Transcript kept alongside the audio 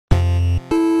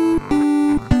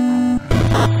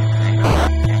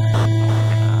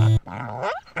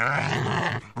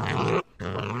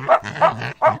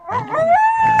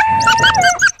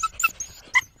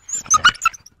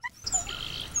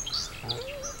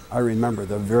I remember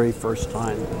the very first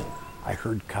time I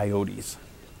heard coyotes.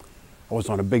 I was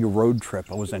on a big road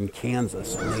trip. I was in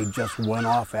Kansas and they just went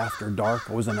off after dark.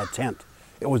 I was in a tent.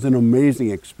 It was an amazing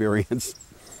experience.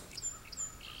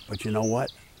 But you know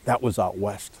what? That was out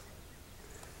west.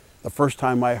 The first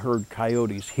time I heard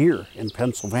coyotes here in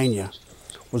Pennsylvania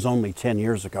was only 10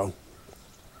 years ago.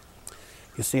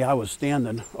 You see, I was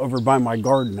standing over by my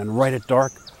garden and right at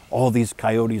dark, all these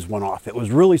coyotes went off. It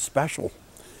was really special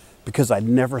because I'd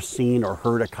never seen or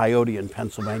heard a coyote in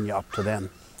Pennsylvania up to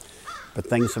then. But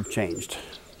things have changed.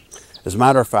 As a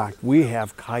matter of fact, we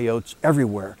have coyotes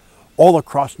everywhere, all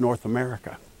across North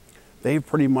America. They've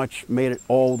pretty much made it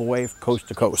all the way coast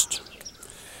to coast.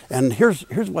 And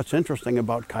here's what's interesting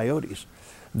about coyotes.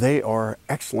 They are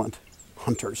excellent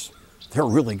hunters. They're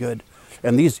really good.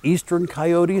 And these eastern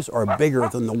coyotes are bigger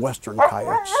than the western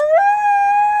coyotes.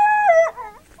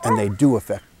 And they do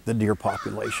affect the deer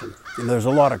population. And there's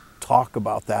a lot of talk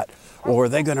about that. Or are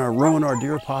they going to ruin our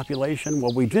deer population?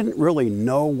 Well, we didn't really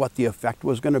know what the effect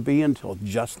was going to be until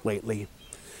just lately.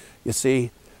 You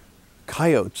see,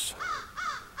 coyotes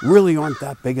really aren't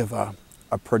that big of a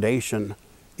predation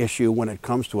issue when it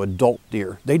comes to adult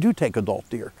deer. They do take adult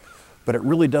deer, but it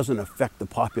really doesn't affect the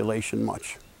population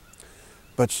much.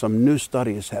 But some new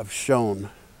studies have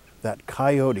shown that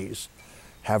coyotes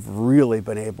have really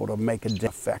been able to make an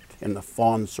effect in the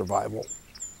fawn survival.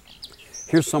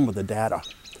 Here's some of the data.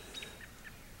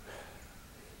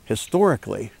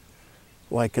 Historically,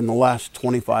 like in the last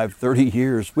 25, 30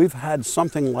 years, we've had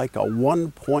something like a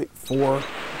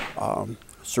 1.4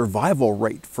 survival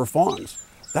rate for fawns.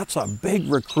 That's a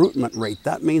big recruitment rate.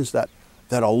 That means that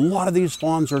a lot of these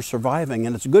fawns are surviving,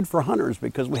 and it's good for hunters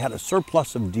because we had a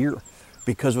surplus of deer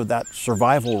because of that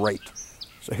survival rate.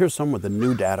 So here's some of the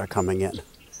new data coming in.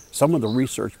 Some of the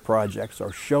research projects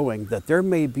are showing that there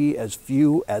may be as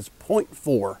few as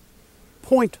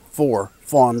 0.4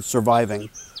 fawns surviving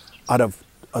out of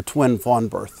a twin fawn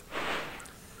birth.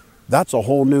 That's a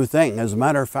whole new thing. As a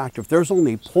matter of fact, if there's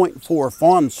only 0.4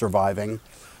 fawns surviving,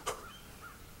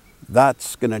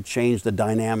 that's going to change the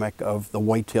dynamic of the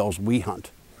whitetails we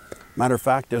hunt. Matter of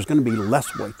fact, there's going to be less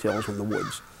whitetails in the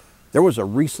woods. There was a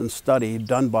recent study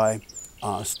done by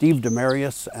Steve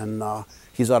Demarius, and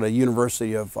he's out of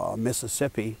University of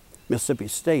Mississippi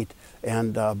State,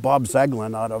 and Bob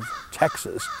Zeglin out of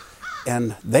Texas.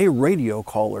 And they radio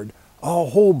collared a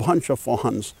whole bunch of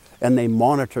fawns, and they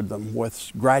monitored them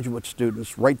with graduate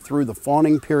students right through the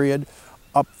fawning period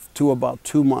up to about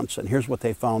 2 months. And here's what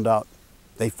they found out.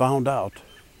 They found out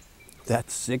that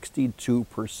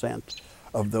 62%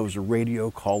 of those radio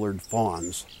collared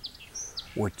fawns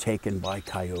were taken by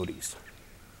coyotes.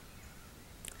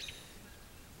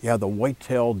 Yeah, the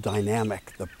whitetail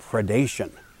dynamic, the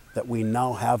predation, that we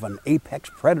now have an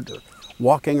apex predator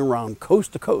walking around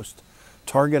coast to coast,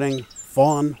 targeting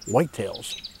fawn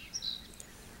whitetails.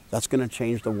 That's going to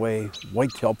change the way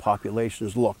whitetail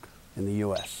populations look in the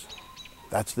U.S.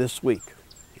 That's this week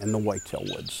in the whitetail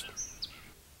woods.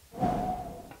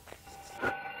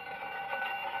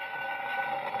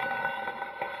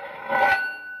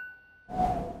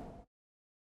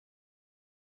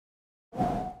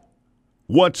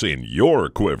 What's in your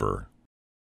quiver?